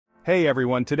Hey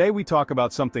everyone, today we talk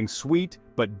about something sweet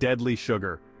but deadly: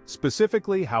 sugar.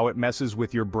 Specifically, how it messes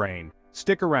with your brain.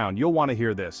 Stick around, you'll want to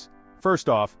hear this. First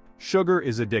off, sugar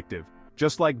is addictive.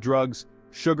 Just like drugs,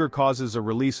 sugar causes a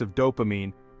release of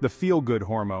dopamine, the feel-good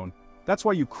hormone. That's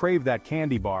why you crave that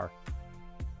candy bar.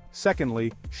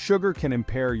 Secondly, sugar can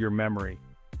impair your memory.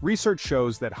 Research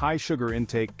shows that high sugar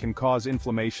intake can cause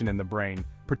inflammation in the brain,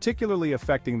 particularly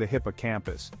affecting the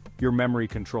hippocampus, your memory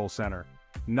control center.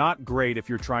 Not great if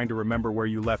you're trying to remember where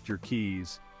you left your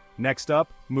keys. Next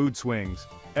up, mood swings.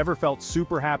 Ever felt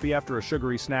super happy after a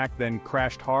sugary snack then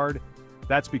crashed hard?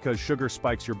 That's because sugar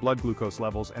spikes your blood glucose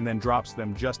levels and then drops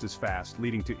them just as fast,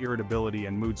 leading to irritability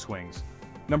and mood swings.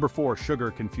 Number 4,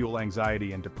 sugar can fuel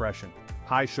anxiety and depression.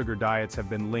 High sugar diets have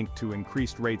been linked to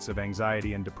increased rates of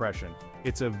anxiety and depression.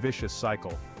 It's a vicious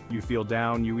cycle. You feel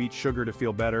down, you eat sugar to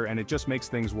feel better, and it just makes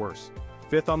things worse.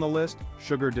 Fifth on the list,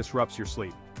 sugar disrupts your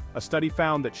sleep. A study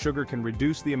found that sugar can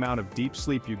reduce the amount of deep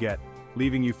sleep you get,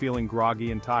 leaving you feeling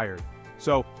groggy and tired.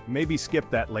 So, maybe skip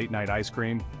that late-night ice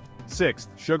cream. Sixth,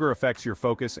 sugar affects your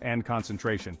focus and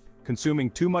concentration. Consuming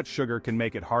too much sugar can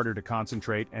make it harder to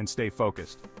concentrate and stay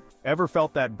focused. Ever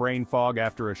felt that brain fog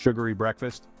after a sugary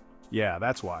breakfast? Yeah,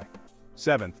 that's why.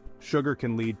 Seventh, sugar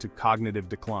can lead to cognitive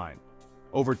decline.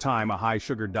 Over time, a high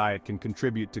sugar diet can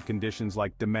contribute to conditions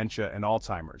like dementia and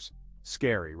Alzheimer's.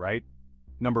 Scary, right?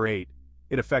 Number 8,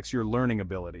 it affects your learning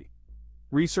ability.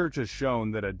 Research has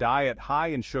shown that a diet high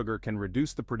in sugar can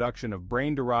reduce the production of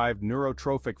brain-derived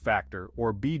neurotrophic factor,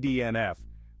 or BDNF,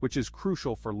 which is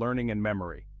crucial for learning and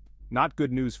memory. Not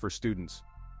good news for students.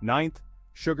 Ninth,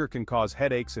 sugar can cause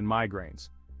headaches and migraines.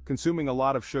 Consuming a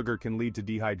lot of sugar can lead to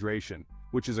dehydration,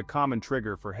 which is a common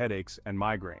trigger for headaches and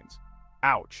migraines.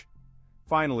 Ouch!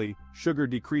 Finally, sugar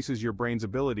decreases your brain's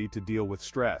ability to deal with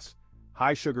stress.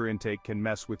 High sugar intake can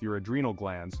mess with your adrenal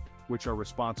glands, which are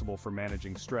responsible for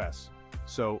managing stress.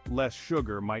 So, less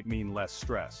sugar might mean less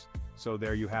stress. So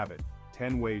there you have it.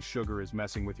 10 ways sugar is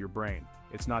messing with your brain.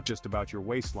 It's not just about your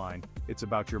waistline, it's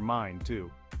about your mind too.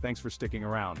 Thanks for sticking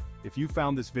around. If you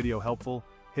found this video helpful,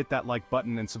 hit that like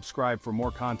button and subscribe for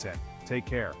more content. Take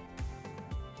care.